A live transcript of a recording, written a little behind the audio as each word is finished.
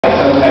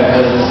some kind of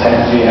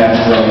resistance we have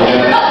to really,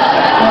 just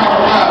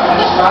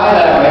try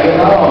that way,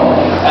 but no,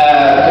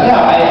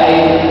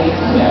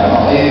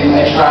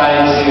 I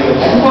try to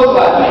compose a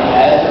lot in my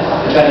head.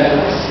 I try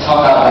to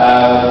talk out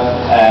loud,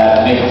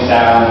 make it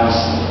sound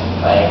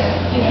like,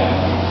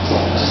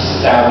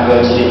 just sound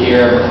good to the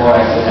ear before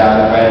I sit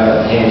down and write on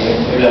the page.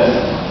 Maybe that's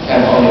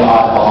kind of the only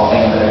oddball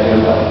thing that I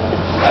do, but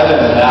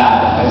other than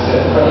that, I sit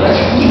in front of my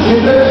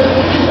computer.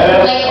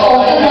 Like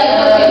often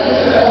like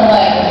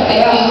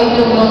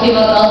you guilty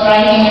about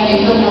writing and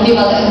you feel guilty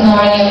about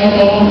ignoring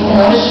everything.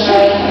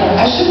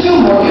 I should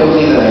feel more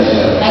guilty than I do.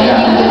 I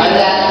need to do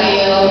that for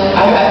you.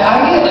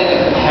 I get like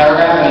a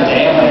paragraph in a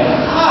day, I'm like,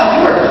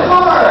 you worked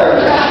hard.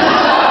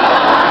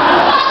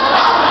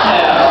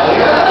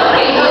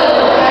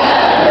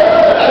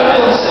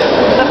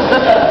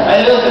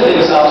 I know the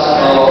biggest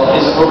obstacle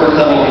is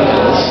overcoming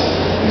guilt.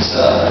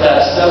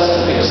 That's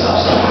the biggest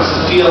obstacle. Is to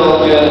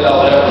feel good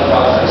about whatever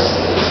progress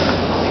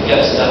to get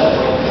to that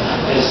point.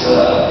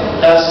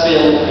 That's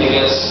been the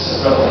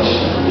biggest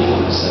revelation for me.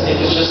 So if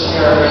it's just a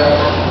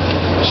paragraph,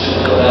 I should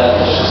feel that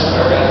it's just a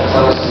paragraph.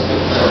 Close to a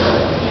good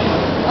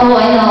paragraph. Oh,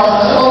 I know.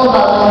 It's all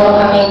about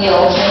overcoming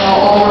guilt.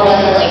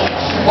 Like,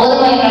 what am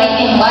I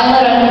writing? Why am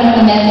I writing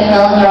a messy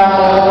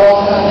melodrama when the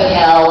world's going to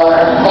hell? Or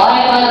why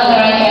am I not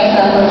writing a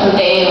sentence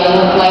today when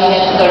my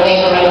next door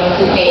neighbor writes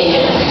 2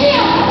 pages?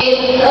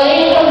 It's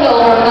only from the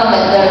overcome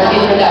it that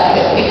it's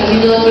productive, because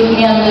you do what you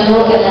can do,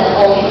 and that's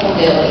all you can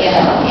do.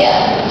 Yeah.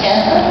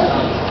 Jensen?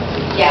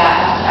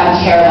 Yeah, I'm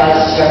terrible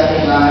at Stuart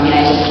syndrome. I mean,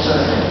 I just sort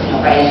of,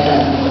 write it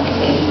and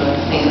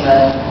think of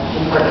an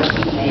important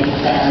key thing, and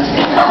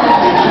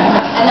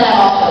then I'm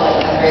also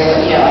like a very,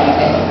 I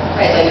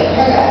write like a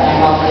paragraph, and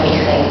I'm also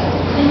just like,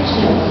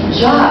 good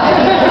job.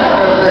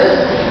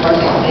 Reverse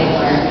working thing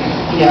where,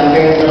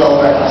 very little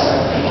work I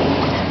sort of thinking.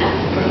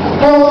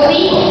 Well,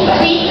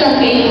 tweets on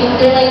Facebook,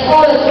 they're like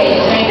photo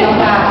pages, right? Come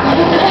back. I'm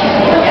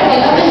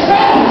just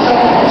friends, so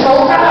it's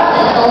all crap.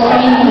 It's all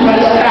training for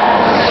your crap.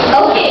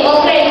 Okay,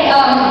 well, great.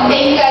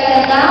 Thank you guys.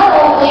 And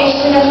now we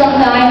should have some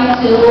time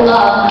to,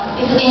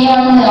 if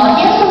anyone in the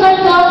audience would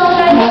like to ask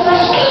a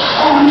question,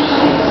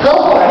 go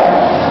for it.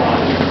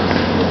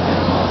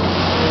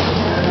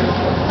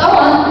 Go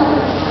on.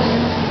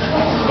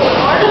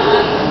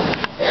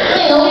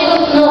 Wait, nobody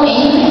wants to know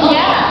anything?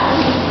 Yeah.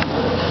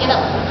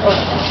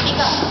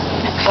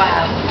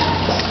 Wow.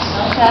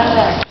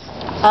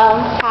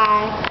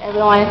 Hi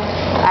everyone.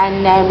 My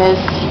name is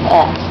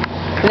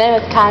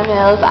Kai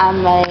Mills.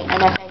 I'm a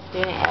MFA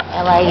student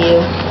at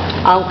LIU.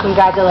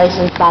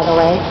 Congratulations, by the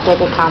way,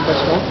 big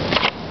accomplishment.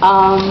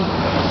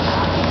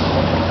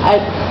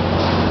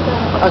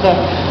 Okay.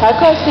 My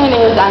question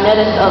is, I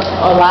noticed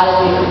a lot of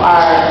you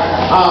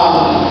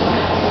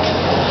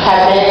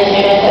have been in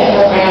MFA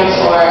programs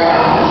or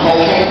have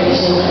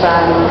transitioned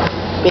from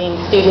being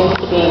students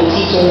to being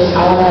teachers.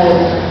 I want to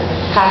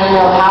kind of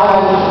know, how are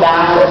you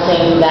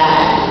balancing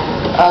that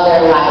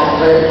other life,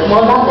 or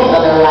well, not the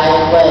other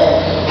life, but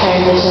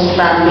transition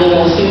from being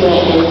a student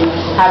and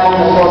having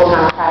the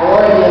full-time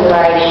priority of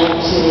writing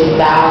to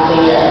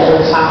balancing your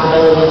other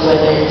responsibilities,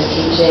 whether it's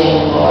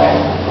teaching or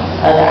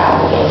other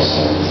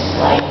obligations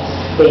like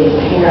being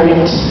a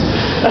parent.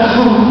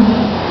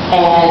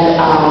 And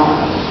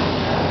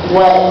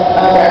what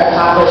other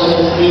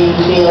accomplishments do you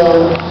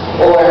feel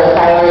or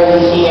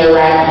priorities in your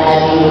writing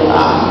have you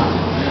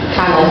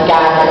kind of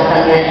gathered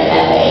from your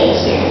MFA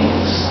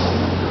experience?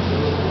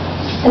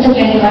 That's a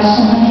great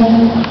question.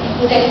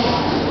 Okay.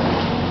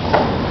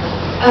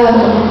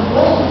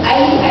 Well, I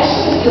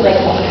actually feel like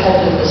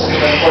because of this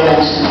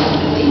aforementioned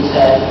tendency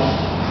to,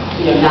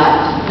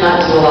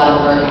 not do a lot of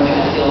work and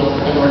kind of feel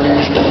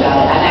inordinately good about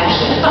it, I'm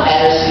actually a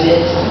better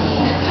suited to be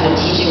kind of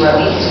teaching, or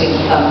at least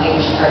doing something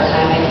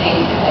part-time, I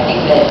think. I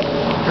think that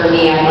for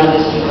me, I'm one of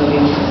those people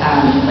who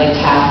like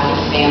tasks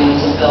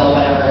expand to fill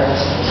whatever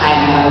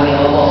time I have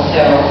available.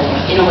 So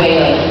in a way,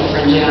 like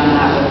infringing on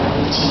that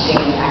with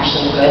teaching is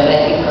actually good. But I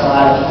think for a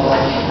lot of people,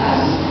 kind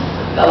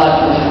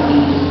of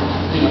need,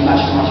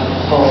 much more sort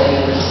of full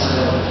days to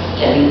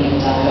get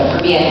anything done. But for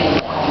me, I think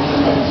that having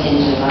something that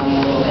hinges on me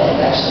a little bit is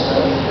actually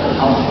really, really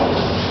helpful.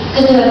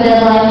 Good to have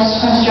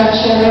deadlines and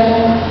structure.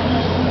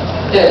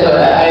 Yeah, so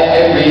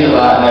I read a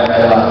lot and I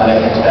write a lot, but I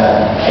think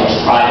that I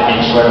try to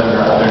make sure that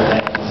there are other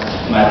things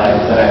in my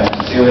life that I'm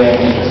doing,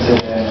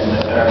 interested in, and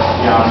that are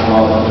beyond the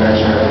world of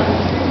literature.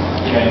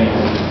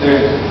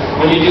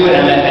 When you do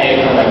an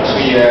MFA for like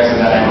 2 years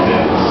and then I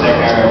did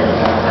sicker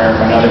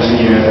for another 2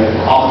 years,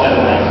 all of a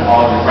sudden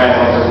all of your friends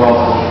like the world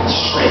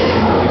straight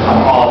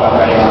become all about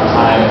writing on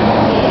time.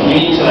 You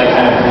need to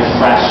kind of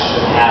refresh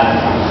and have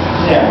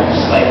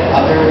just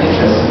other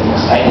interests and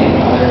exciting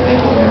other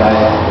things in your life.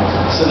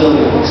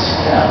 Civilians.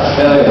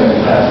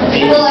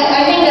 Well,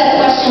 I think that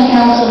question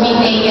can also be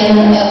taken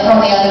from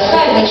the other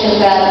side, which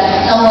is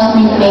that someone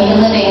needs to make a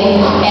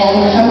living,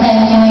 and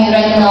sometimes you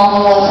write a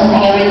novel or something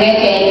every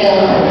decade, and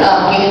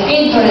you get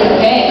paid for it,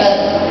 okay, but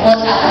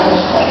what happens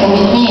in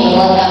between?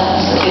 What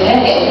happens every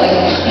decade?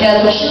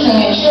 We're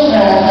shooting your children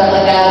and stuff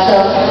like that. So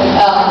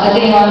does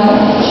anyone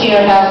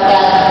here have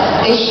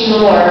that issue,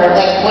 or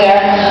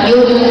where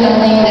you're doing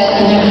something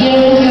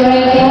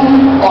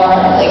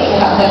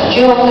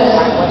Europe is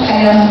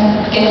kind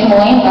of getting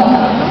lame now.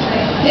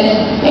 It's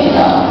maybe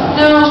not.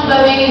 No,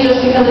 but maybe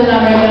just because it's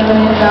not very good at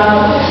a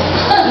job.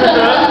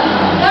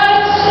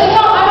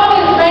 I'm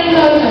always writing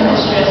always been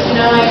mistress.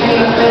 I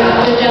agree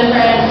with Jennifer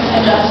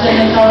and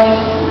Justin. It's always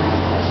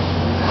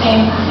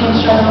same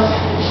struggles.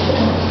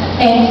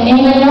 And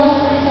anybody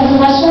else have a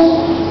question?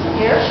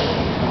 Here?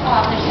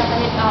 There's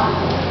somebody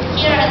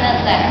here and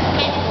then there.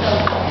 Okay,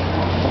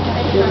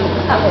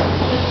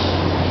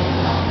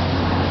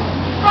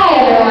 Hi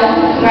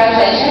everyone,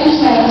 congratulations,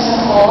 my name is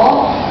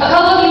Nicole. A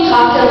couple of you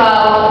talked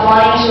about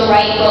wanting to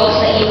write books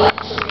that you like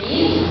to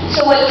read.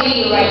 So what do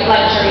you like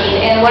to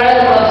read, and what are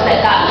the books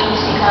that got you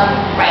to become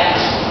writers?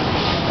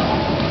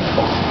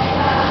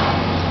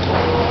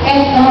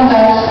 Okay, no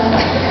guys.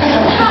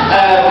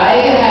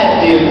 I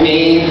had the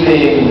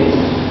amazing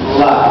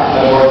luck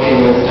of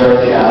working with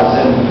Dorothy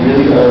Allison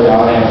really early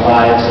on. I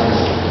applied to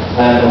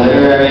the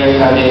Literary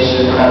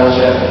Foundation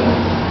Fellowship,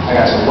 and I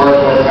got to work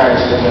with her.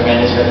 She was a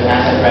manuscript, and I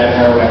had read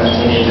her when I was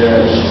a teenager.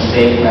 She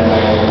saved my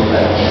life with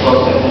a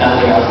book that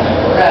nothing else had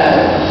ever read.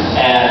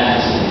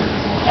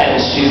 And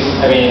she's,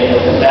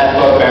 that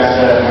book,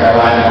 Master of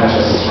Carolina, which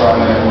is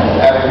stronger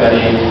than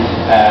everybody,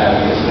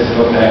 is a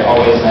book that I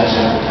always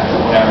mention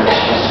whenever this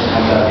question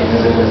comes up,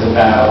 because it was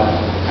about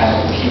kind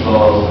of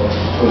people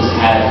who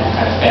had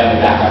kind of family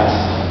backgrounds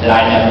that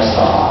I never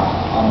saw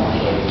on the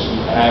page.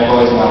 And I've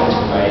always wanted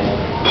to write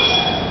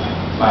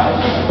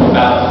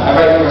I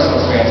write personal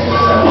experience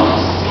because I want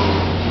to see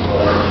people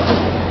that are on the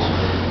page.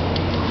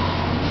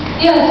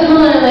 Yeah,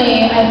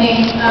 similarly, I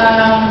think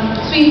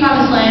Sweet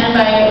Promised Land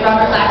by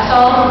Robert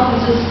Laxall.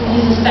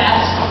 He's a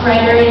fast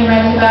writer, and he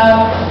writes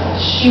about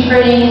sheep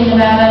herding in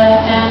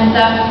Nevada, and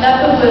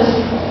that book was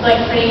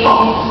pretty.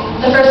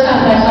 The first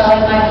time that I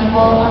saw black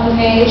people on the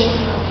page,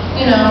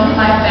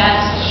 my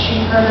fast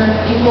sheep herder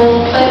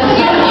people, but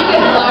you get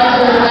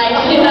larger than life.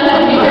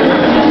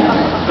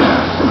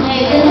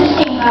 It's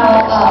interesting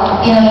how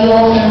you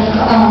often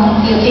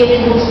your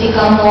favorite books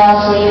become the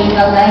ones where you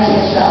recognize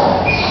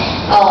yourself.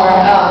 Or,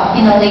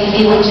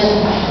 they would just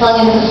plug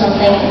into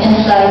something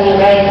inside you,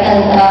 right?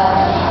 And,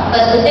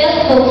 but the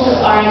best books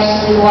are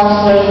actually the ones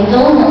where you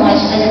don't know much.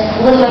 Like,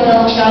 what do I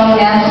know? Charlie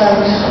Manson.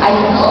 I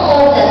know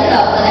all that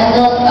stuff, but I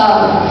know,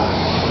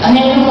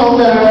 American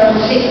culture in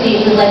the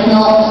 60s is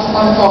not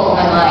on the top of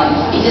my mind,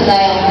 because I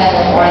am kind of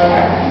a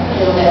foreigner, a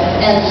little bit.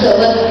 And so,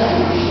 but,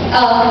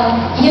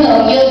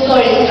 your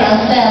stories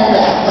transcend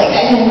that.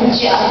 I didn't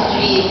just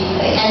read,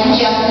 I didn't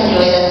just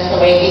enjoy that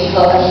story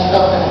because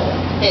of the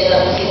bit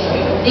of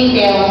history.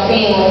 Details,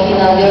 things,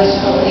 your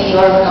story,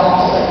 your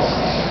novels, it's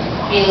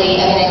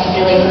really, I can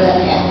relate to that,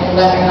 and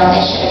whether or not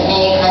I share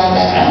any kind of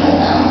background with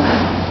them.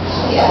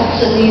 So yeah,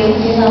 so do you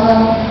have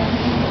a...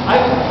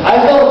 I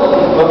fell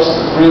in with books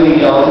really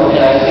young,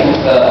 and I think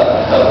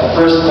the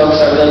first books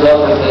I really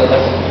loved were the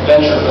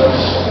adventure books.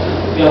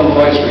 Young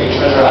Boys Read,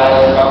 Treasure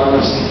Island, Robert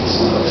Louis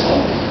Stevenson books.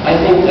 I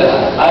think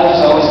that I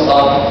just always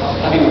loved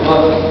having a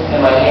book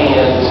in my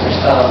hand.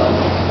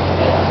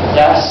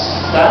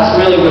 That's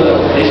really where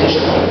the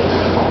relationship with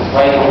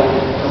writing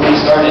really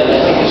started.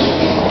 I think as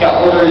you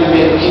got older, you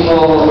get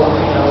people,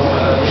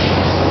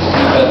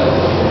 but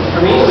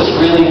for me it was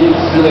really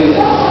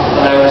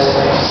when I was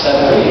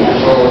 7 or 8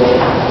 years old.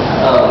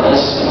 This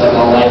is a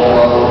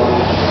lifelong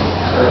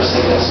curse,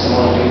 I guess, to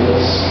want to do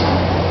this.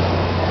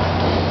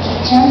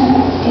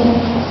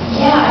 Jen?